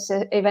business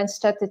event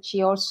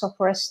strategy also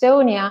for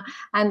Estonia.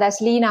 And as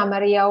Liina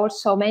Maria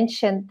also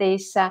mentioned,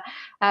 this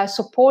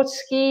support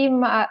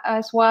scheme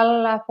as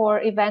well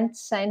for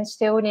events in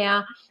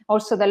Estonia.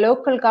 Also, the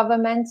local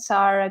governments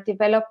are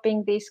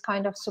developing these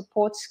kind of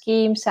support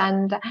schemes,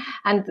 and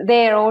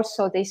there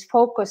also these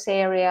focus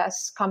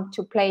areas come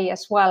to play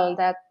as well.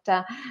 That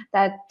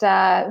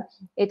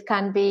it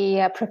can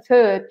be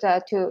preferred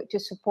to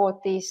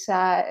support these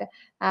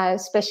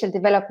special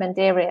development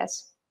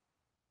areas.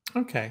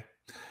 Okay.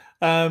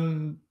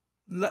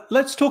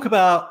 Let's talk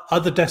about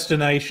other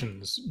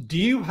destinations. Do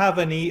you have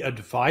any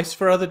advice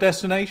for other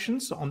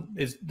destinations?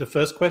 Is the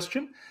first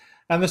question.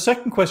 And the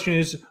second question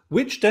is,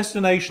 which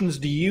destinations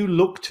do you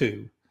look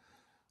to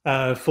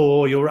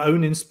for your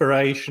own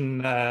inspiration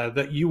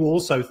that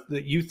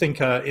you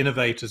think are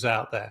innovators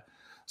out there?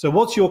 So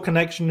what's your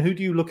connection? Who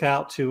do you look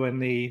out to in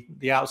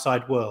the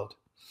outside world?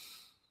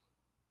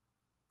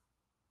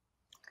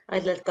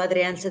 I'd let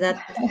Kadri answer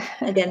that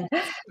again.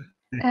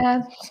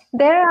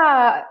 There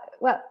are,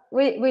 well,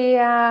 we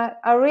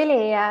are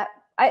really,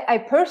 I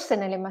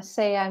personally must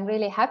say I'm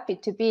really happy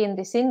to be in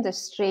this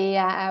industry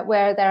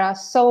where there are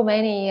so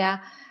many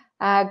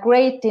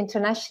great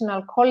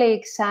international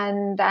colleagues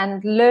and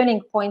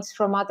learning points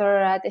from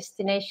other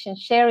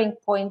destinations, sharing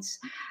points,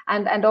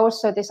 and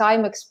also this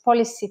IMEX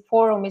Policy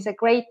Forum is a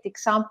great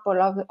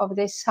example of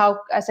this, how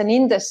as an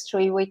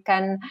industry we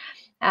can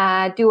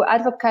do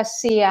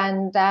advocacy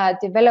and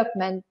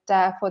development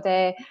for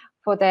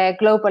the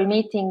global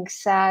meetings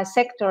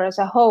sector as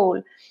a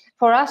whole.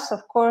 For us,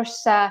 of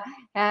course,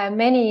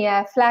 many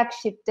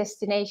flagship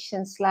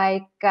destinations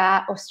like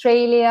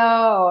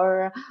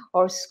Australia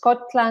or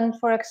Scotland,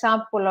 for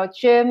example, or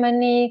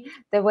Germany,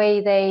 the way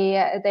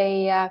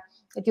they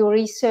do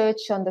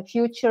research on the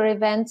future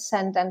events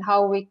and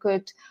how we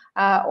could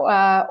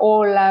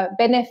all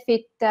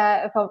benefit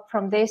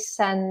from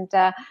this and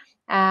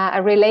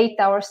relate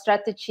our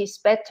strategies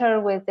better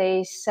with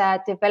these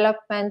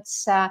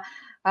developments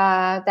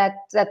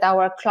that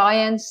our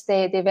clients,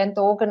 the event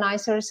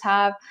organizers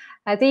have.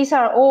 These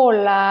are all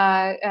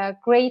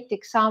great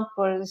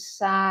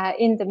examples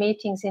in the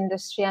meetings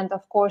industry, and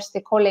of course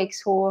the colleagues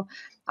who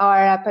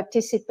are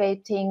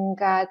participating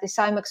this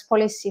IMEX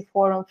Policy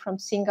Forum from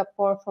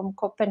Singapore, from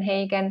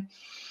Copenhagen.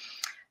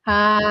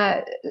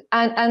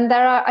 And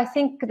there are, I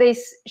think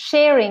this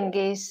sharing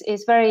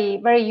is very,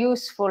 very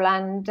useful.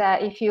 And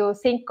if you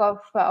think of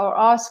or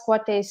ask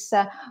what is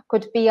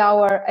could be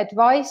our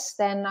advice,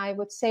 then I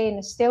would say in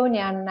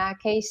Estonian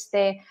case,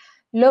 the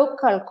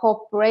local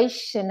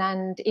cooperation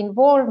and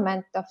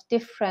involvement of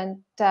different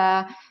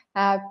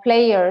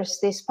players,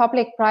 this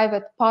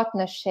public-private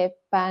partnership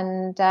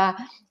and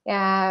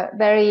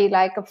very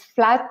like a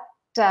flat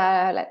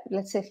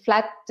let's say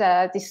flat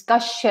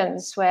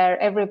discussions where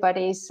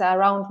everybody's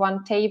around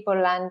one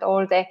table and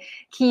all the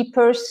key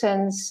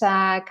persons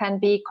can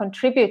be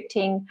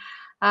contributing.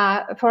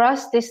 For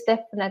us, this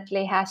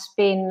definitely has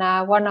been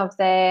one of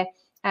the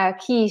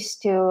keys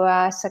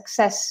to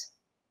success.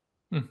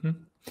 Mm-hmm.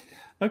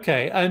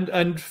 Okay,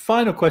 and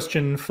final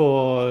question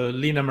for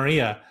Liina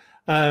Maria.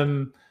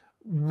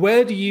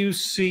 Where do you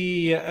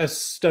see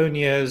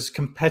Estonia's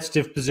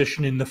competitive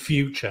position in the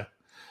future?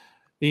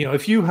 You know,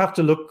 if you have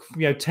to look,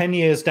 10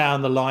 years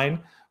down the line,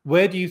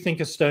 where do you think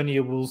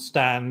Estonia will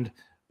stand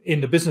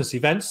in the business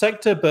event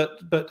sector,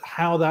 but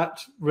how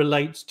that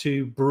relates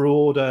to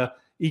broader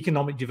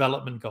economic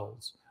development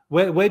goals?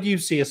 Where do you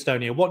see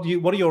Estonia? What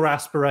are your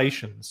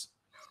aspirations?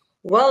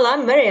 Well,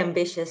 I'm very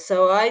ambitious,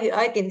 so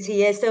I can see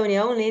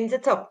Estonia only in the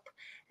top.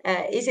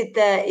 Is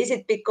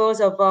it because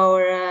of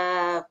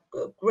our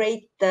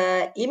great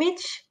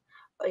image?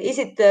 Is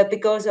it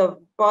because of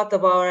part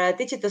of our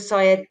digital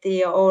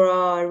society or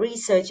our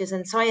researchers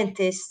and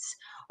scientists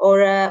or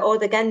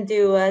the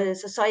can-do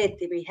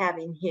society we have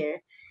in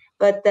here?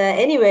 But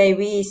anyway,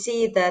 we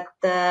see that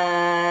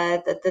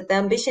the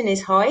ambition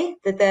is high,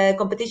 that the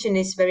competition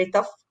is very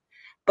tough.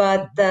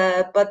 But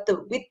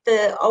with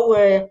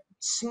our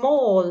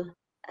small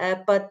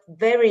but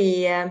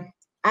very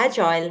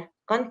agile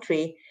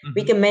country,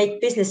 we can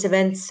make business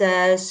events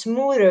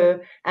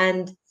smoother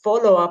and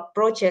follow-up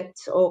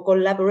projects or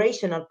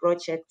collaborational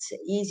projects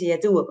easier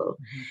doable.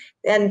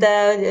 And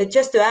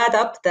just to add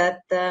up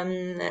that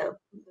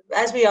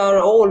as we are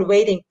all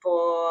waiting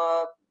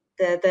for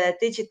the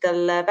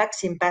digital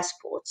vaccine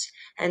passports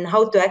and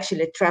how to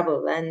actually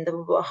travel and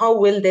how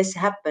will this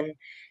happen,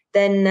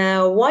 then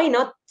why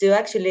not to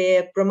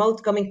actually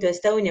promote coming to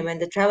Estonia when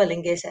the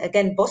traveling is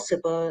again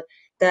possible,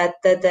 that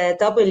the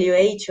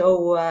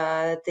WHO,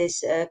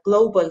 this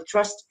global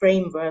trust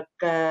framework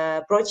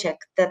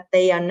project that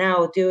they are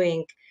now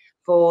doing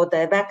for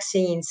the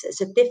vaccines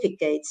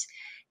certificates,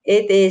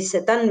 it is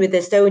done with the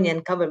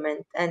Estonian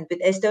government and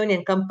with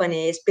Estonian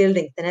companies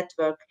building the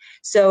network.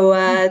 So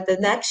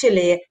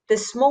actually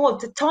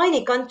the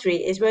tiny country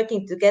is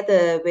working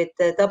together with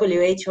the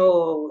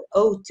WHO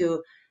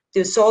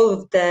to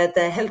solve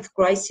the health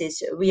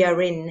crisis we are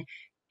in.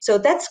 So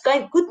that's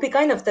could be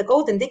kind of the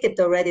golden ticket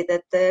already,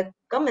 that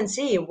come and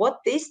see what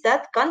is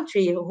that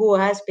country who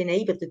has been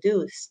able to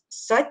do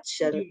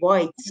such a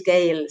wide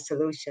scale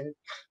solution.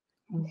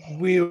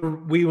 We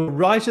were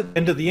right at the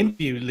end of the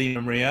interview,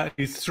 Liina Maria.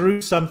 You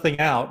threw something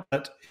out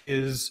that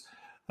is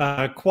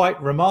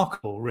quite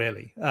remarkable,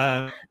 really.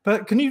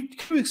 But can you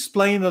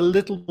explain a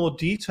little more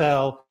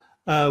detail?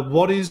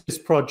 What is this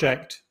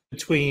project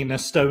between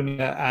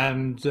Estonia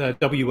and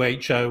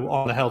WHO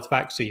on the health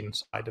vaccine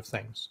side of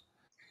things?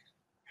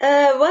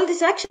 Well,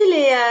 this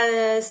actually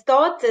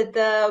started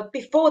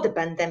before the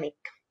pandemic,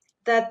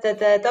 that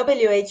the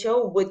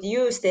WHO would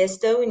use the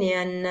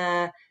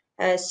Estonian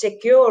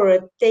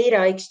secure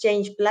data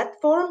exchange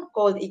platform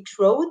called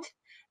X-Road,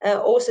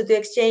 also to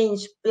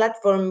exchange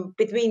platform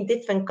between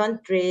different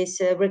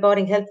countries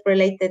regarding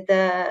health-related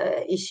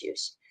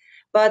issues.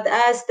 But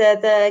as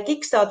the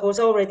kickstart was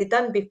already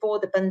done before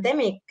the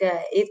pandemic,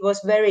 it was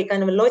very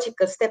kind of a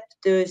logical step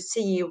to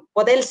see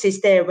what else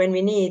is there when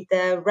we need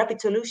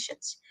rapid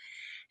solutions.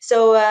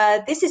 So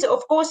this is,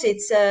 of course,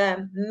 it's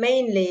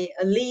mainly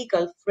a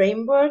legal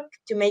framework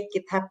to make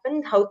it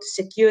happen, how to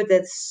secure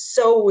that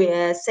so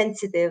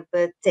sensitive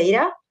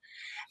data,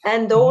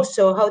 and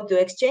also how to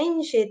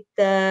exchange it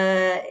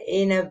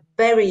in a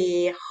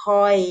very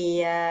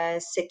high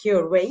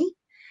secure way.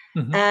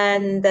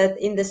 and that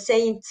in the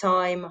same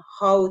time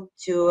how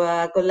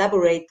to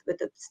collaborate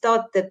with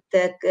start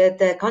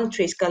the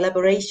countries'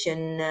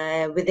 collaboration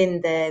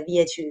within the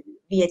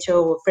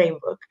WHO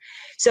framework.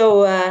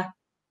 So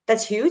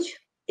that's huge.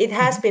 It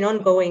has been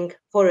ongoing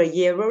for a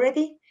year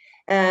already.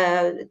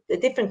 The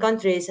different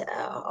countries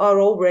are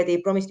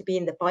already promised to be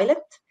in the pilot.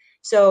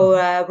 So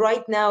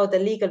right now the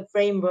legal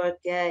framework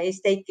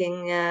is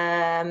taking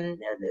the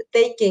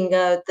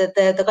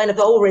kind of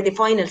already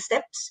final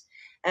steps.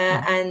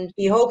 And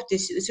we hope to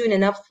soon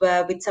enough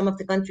with some of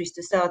the countries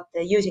to start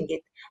using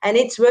it. And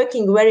it's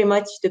working very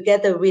much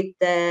together with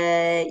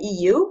the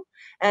EU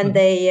and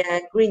the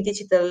green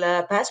digital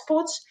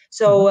passports.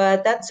 So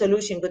that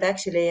solution could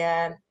actually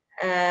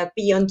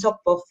be on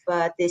top of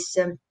this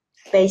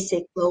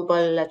basic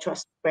global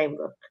trust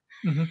framework.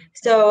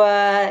 So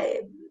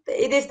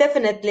it is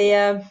definitely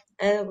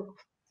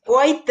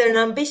quite an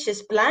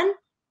ambitious plan.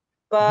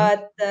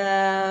 But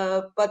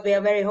we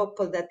are very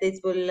hopeful that it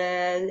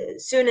will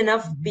soon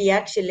enough be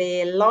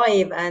actually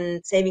live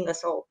and saving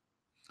us all.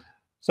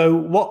 So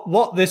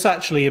what this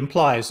actually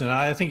implies, and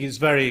I think it's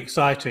very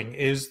exciting,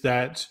 is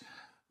that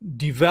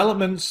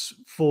developments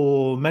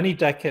for many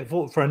decades,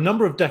 for a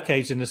number of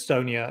decades in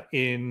Estonia,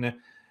 in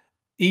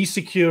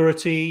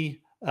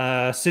e-security,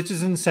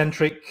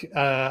 citizen-centric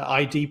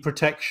ID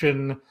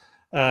protection,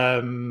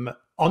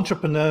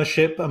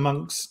 entrepreneurship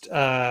amongst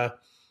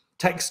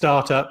tech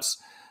startups,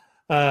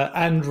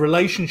 and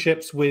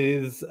relationships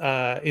with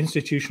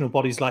institutional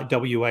bodies like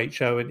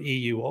WHO and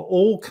EU are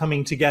all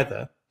coming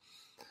together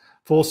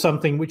for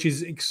something which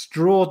is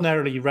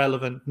extraordinarily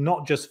relevant,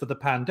 not just for the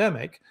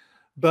pandemic,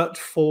 but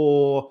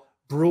for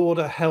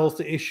broader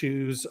health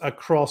issues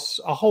across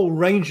a whole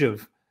range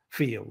of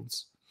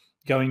fields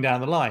going down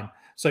the line.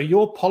 So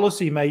your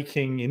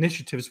policy-making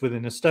initiatives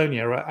within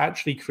Estonia are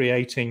actually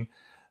creating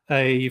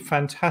a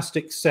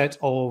fantastic set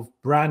of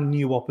brand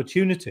new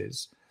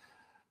opportunities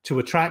to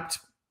attract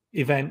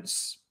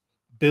events,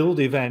 build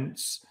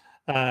events,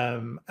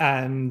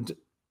 and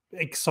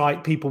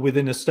excite people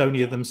within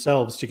Estonia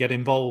themselves to get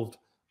involved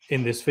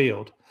in this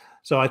field.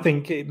 So I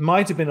think it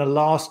might have been a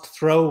last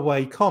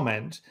throwaway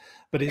comment,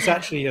 but it's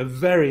actually a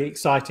very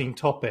exciting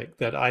topic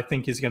that I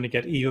think is going to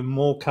get even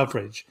more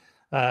coverage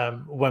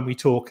when we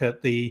talk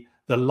at the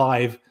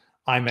live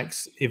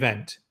IMEX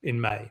event in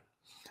May.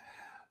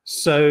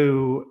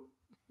 So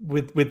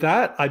with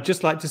that, I'd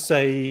just like to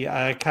say,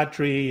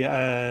 Kadri,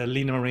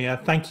 Liina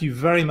Maria, thank you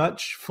very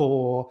much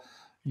for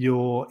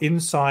your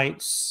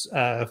insights,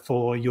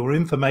 for your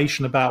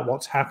information about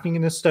what's happening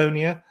in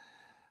Estonia,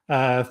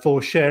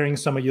 for sharing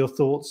some of your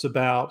thoughts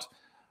about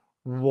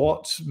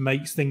what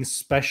makes things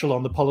special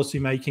on the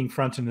policy-making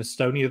front in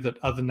Estonia that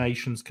other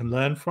nations can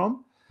learn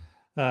from.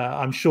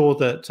 I'm sure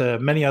that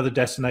many other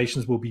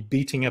destinations will be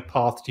beating a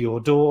path to your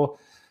door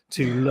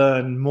to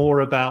learn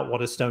more about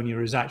what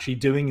Estonia is actually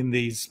doing in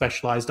these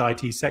specialized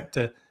IT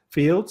sector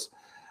fields.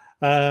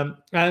 And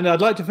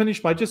I'd like to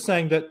finish by just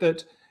saying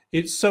that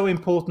it's so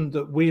important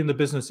that we in the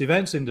business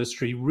events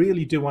industry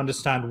really do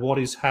understand what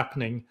is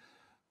happening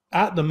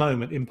at the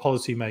moment in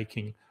policy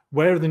making.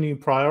 Where are the new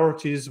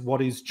priorities?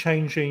 What is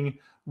changing?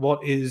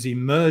 What is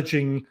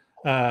emerging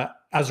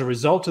as a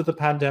result of the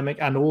pandemic,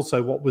 and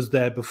also what was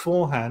there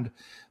beforehand?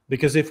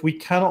 Because if we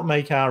cannot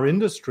make our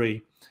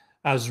industry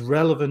as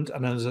relevant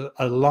and as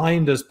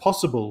aligned as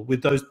possible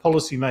with those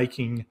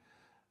policy-making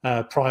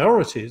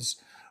priorities,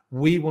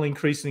 we will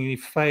increasingly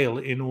fail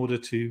in order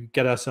to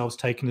get ourselves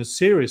taken as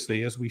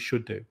seriously as we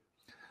should do.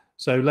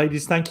 So,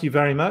 ladies, thank you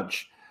very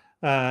much.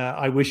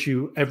 I wish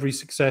you every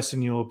success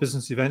in your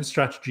business event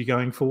strategy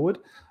going forward,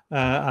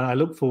 and I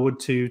look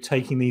forward to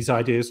taking these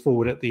ideas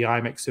forward at the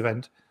IMEX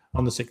event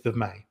on the 6th of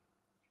May.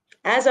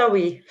 As are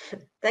we.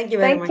 Thank you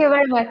very much. Thank you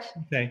very much.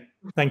 Okay,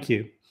 thank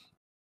you.